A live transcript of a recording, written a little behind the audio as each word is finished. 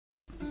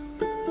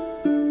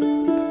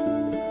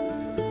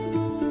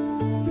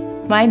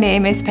My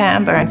name is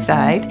Pam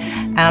Burnside.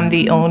 I'm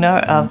the owner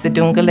of the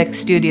Doongalik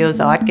Studios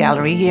Art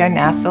Gallery here in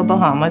Nassau,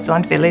 Bahamas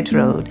on Village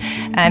Road.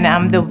 And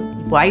I'm the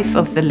wife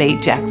of the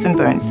late Jackson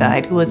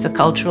Burnside, who was a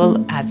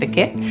cultural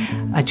advocate,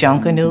 a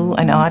junkanoo,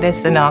 an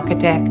artist, an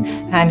architect,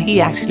 and he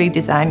actually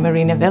designed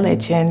Marina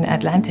Village in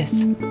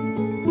Atlantis.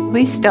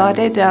 We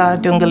started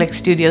Doongalik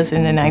Studios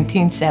in the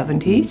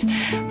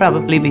 1970s,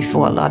 probably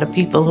before a lot of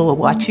people who were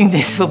watching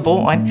this were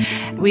born.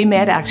 We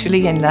met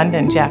actually in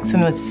London.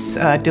 Jackson was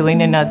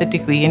doing another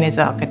degree in his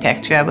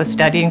architecture. I was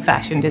studying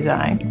fashion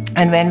design.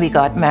 And when we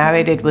got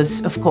married, it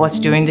was, of course,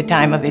 during the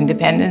time of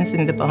independence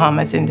in the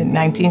Bahamas in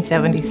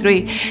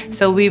 1973.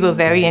 So we were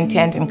very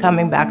intent in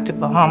coming back to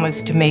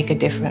Bahamas to make a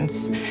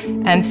difference.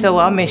 And so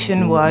our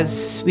mission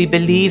was, we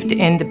believed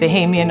in the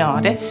Bahamian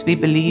artists, we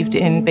believed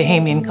in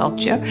Bahamian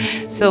culture.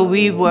 So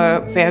we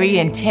were very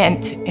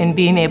intent in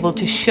being able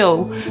to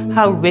show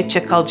how rich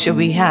a culture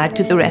we had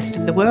to the rest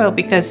of the world,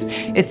 because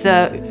it's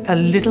a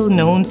little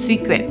known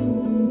secret.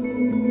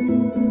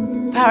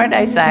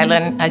 Paradise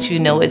Island, as you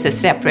know, is a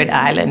separate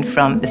island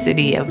from the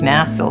city of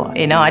Nassau.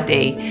 In our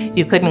day,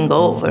 you couldn't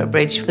go over a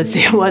bridge because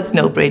there was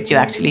no bridge. You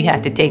actually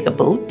had to take a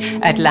boat.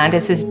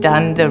 Atlantis has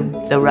done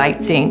the right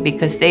thing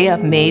because they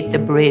have made the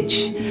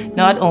bridge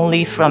not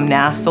only from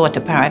Nassau to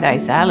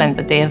Paradise Island,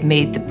 but they have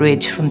made the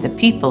bridge from the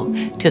people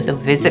to the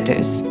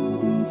visitors.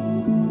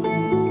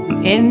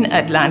 In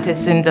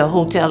Atlantis, in the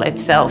hotel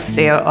itself,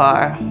 there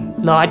are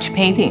large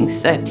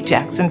paintings that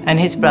Jackson and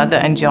his brother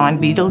and John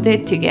Beadle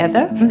did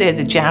together. They're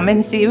the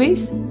Jammin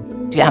series.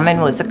 Jammin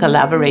was a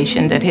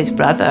collaboration that his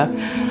brother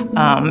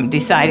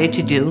decided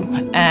to do,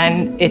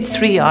 and it's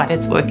three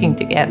artists working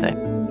together.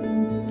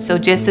 So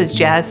just as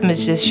jazz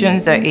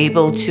musicians are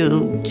able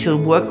to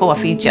work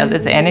off each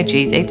other's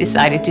energy, they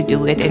decided to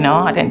do it in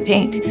art and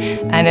paint.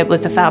 And it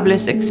was a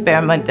fabulous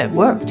experiment that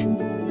worked.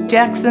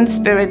 Jackson's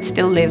spirit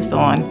still lives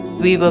on.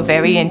 We were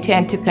very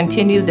intent to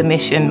continue the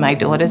mission, my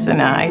daughters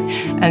and I,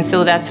 and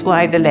so that's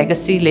why the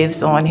legacy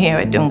lives on here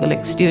at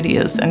Doongalik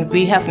Studios. And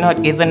we have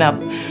not given up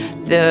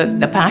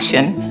the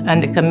passion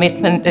and the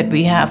commitment that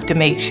we have to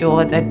make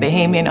sure that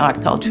Bahamian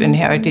art, culture, and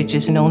heritage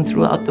is known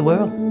throughout the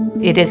world.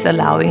 It is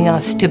allowing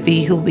us to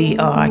be who we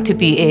are, to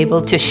be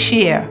able to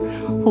share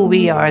who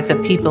we are as a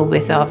people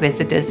with our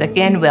visitors,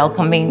 again,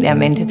 welcoming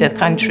them into the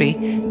country.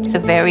 It's a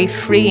very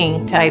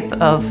freeing type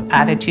of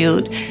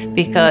attitude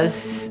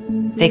because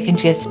they can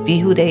just be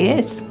who they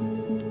is.